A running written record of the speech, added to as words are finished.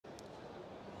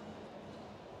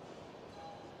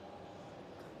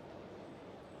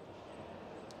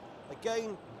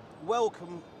Again,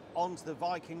 welcome onto the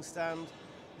Viking stand.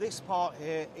 This part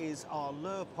here is our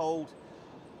LEUPOLD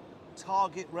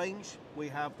target range. We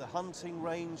have the hunting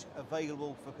range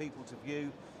available for people to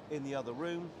view in the other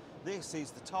room. This is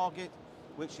the target,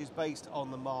 which is based on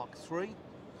the Mark III,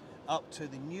 up to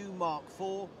the new Mark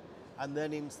IV, and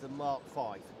then into the Mark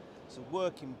V. So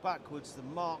working backwards, the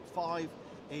Mark V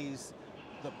is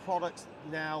the product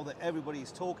now that everybody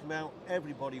is talking about,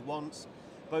 everybody wants,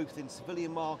 both in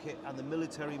civilian market and the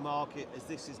military market, as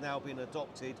this is now being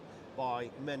adopted by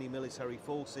many military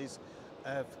forces,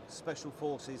 special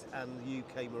forces and the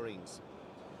UK Marines.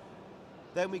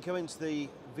 Then we go into the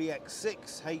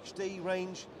VX6 HD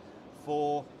range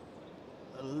for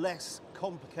a less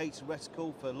complicated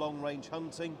reticle for long range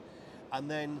hunting, and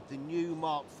then the new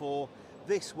Mark IV.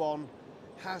 This one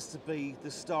has to be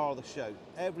the star of the show.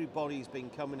 Everybody's been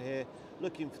coming here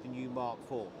looking for the new Mark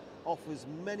IV. Offers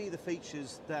many of the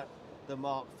features that the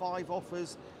Mark V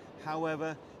offers,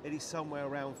 however, it is somewhere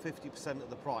around 50% of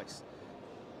the price.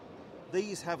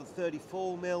 These have a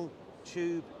 34mm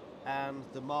tube and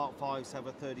the Mark V's have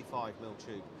a 35mm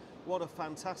tube. What a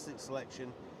fantastic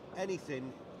selection.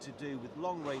 Anything to do with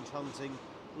long range hunting,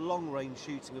 long range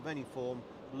shooting of any form,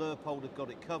 LEUPOLD have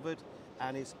got it covered,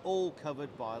 and it's all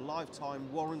covered by a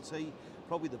lifetime warranty,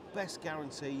 probably the best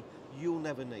guarantee you'll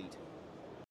never need.